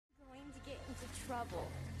trouble.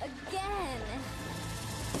 Again.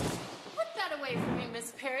 Put that away from me,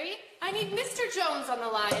 Miss Perry. I need Mr. Jones on the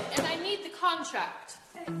line, and I need the contract.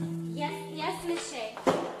 Yes, Miss Shea.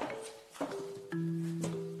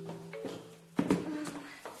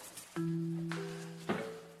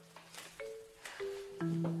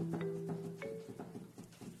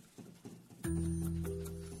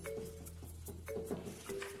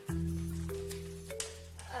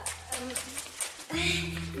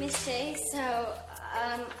 Miss Shea, so,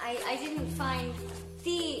 I didn't find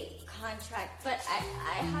the contract, but I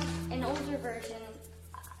have an older version.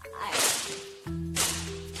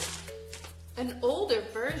 An older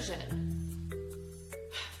version?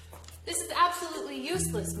 This is absolutely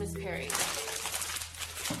useless, Miss Perry.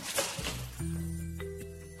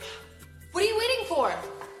 What are you waiting for?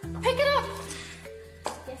 Pick it up!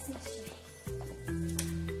 Yes, Miss Shea.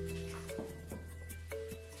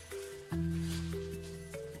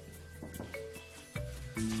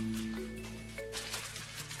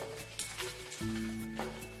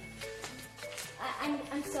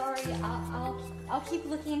 I'm sorry. I'll keep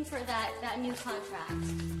looking for that new contract.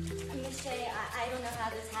 Miss Shea, I don't know how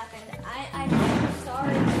this happened. I'm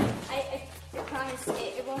sorry. I promise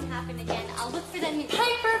it won't happen again. I'll look for that new...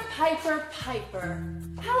 Piper.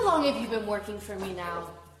 How long have you been working for me now?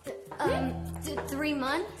 3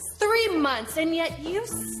 months? 3 months, and yet you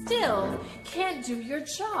still can't do your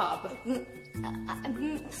job.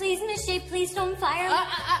 Please, Miss Shea, please don't fire me.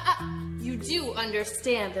 You do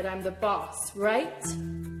understand that I'm the boss, right?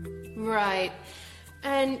 Right.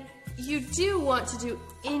 And you do want to do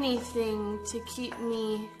anything to keep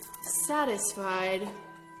me satisfied,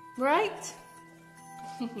 right?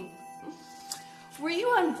 Were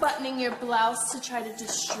you unbuttoning your blouse to try to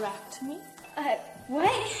distract me?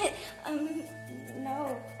 What?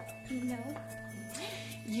 No.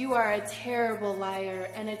 You are a terrible liar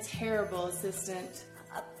and a terrible assistant.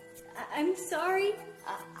 I'm sorry.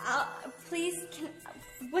 Please,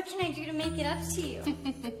 what can I do to make it up to you?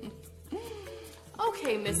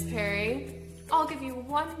 Okay, Miss Perry. I'll give you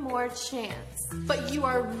one more chance. But you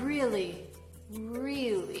are really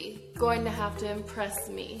going to have to impress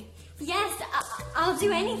me. Yes, I'll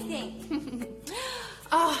do anything.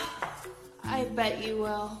 I bet you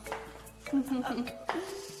will.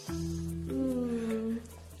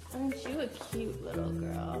 Aren't you a cute little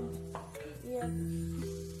girl? Yeah.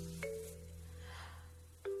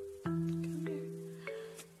 Come here.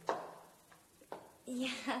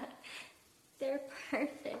 Yeah, they're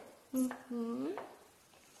perfect.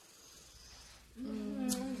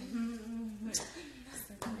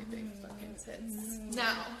 Suck my big fucking tits.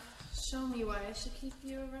 Now, show me why I should keep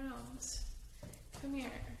you around. Come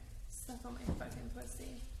here. Suck on my fucking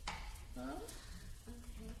pussy. Huh?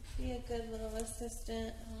 Okay. Be a good little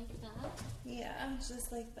assistant. Like that? Yeah,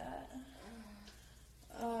 just like that.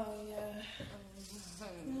 Oh, yeah.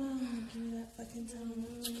 Give me that fucking tongue.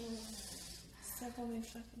 Suck on my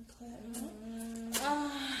fucking clit.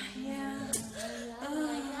 Oh, yeah.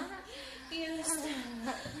 Like that? Yes.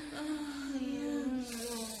 Oh, yeah.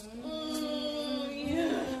 Oh,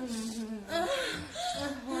 yeah.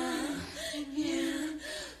 Yeah.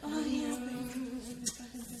 Oh, yeah.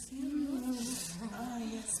 Fucking pussy. Oh,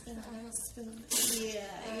 yes. Spin.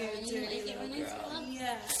 Yeah, you're a dirty little girl.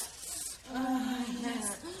 Yeah. Oh, yes.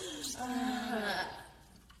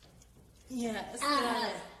 Yes.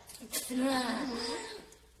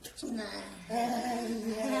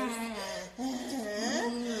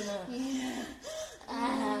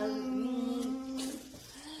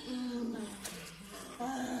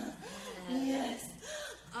 Yes.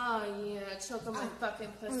 Oh, yeah. Choke on my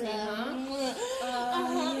fucking pussy, huh?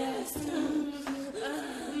 Oh, yes.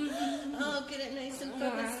 Oh, get it nice and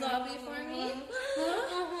fucking sloppy for me.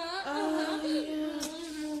 Huh? Oh, yeah.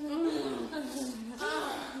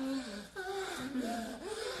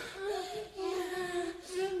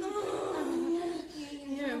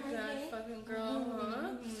 You're a bad fucking girl, huh?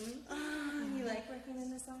 You like working in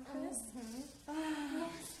this office?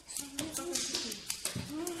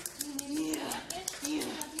 Yeah. You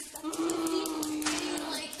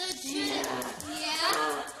like that shit?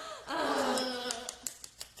 Yeah.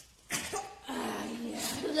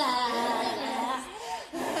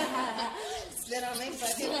 Spit on my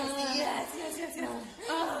fucking pussy. Yes.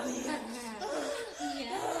 Oh, yeah.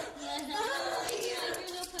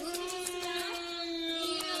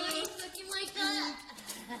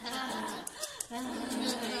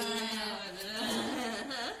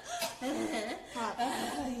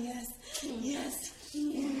 Yes.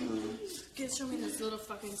 Get show me those little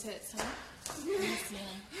fucking tits, huh? Yes,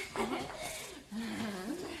 ma'am.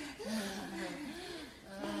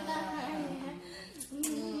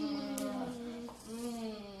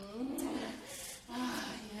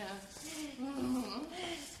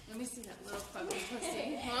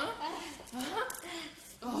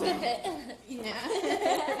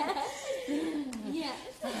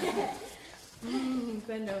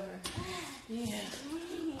 Bend over. Yeah.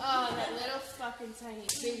 Oh, that little fucking tiny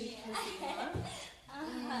baby pussy, huh?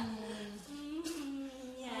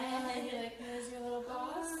 Yeah. You like me as your little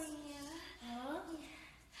boss? Huh?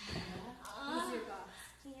 Who's your boss?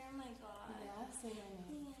 You're my boss. Yeah, say my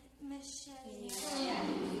name. Michelle. Yeah.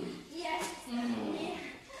 Yes. Yeah.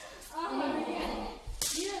 Oh, yeah.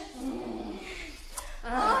 Yes. Oh,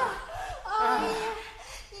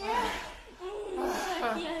 yeah. Yeah.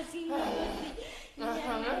 Yes, you know. Yeah.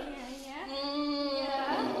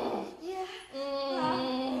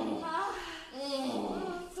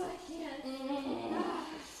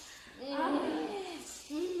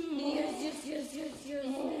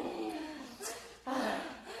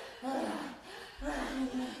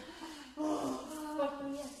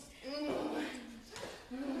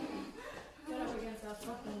 Get up against that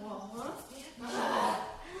fucking wall, huh?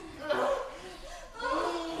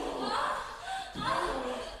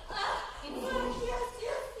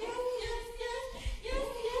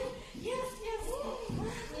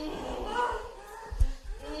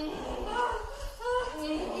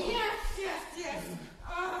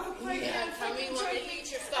 Tell me when to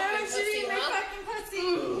eat your fucking pussy,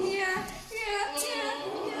 huh?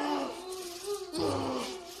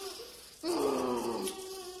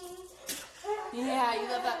 Yeah, you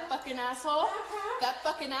love that fucking asshole? That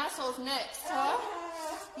fucking asshole's next, huh?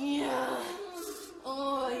 Yeah.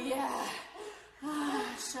 Oh, yeah.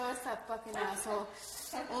 Show us that fucking asshole.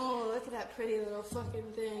 Oh, look at that pretty little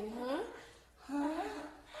fucking thing, huh?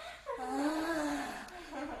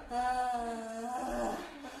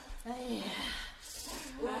 Yeah.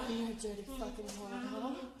 Oh, you're a dirty fucking whore,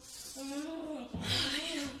 huh? Oh,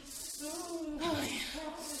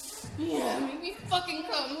 yeah, make me fucking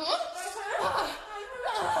come, huh?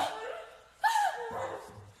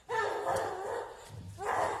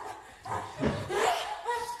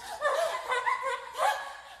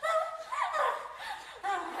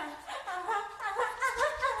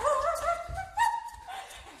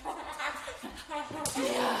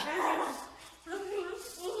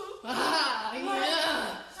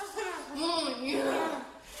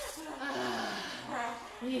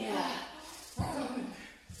 Yeah.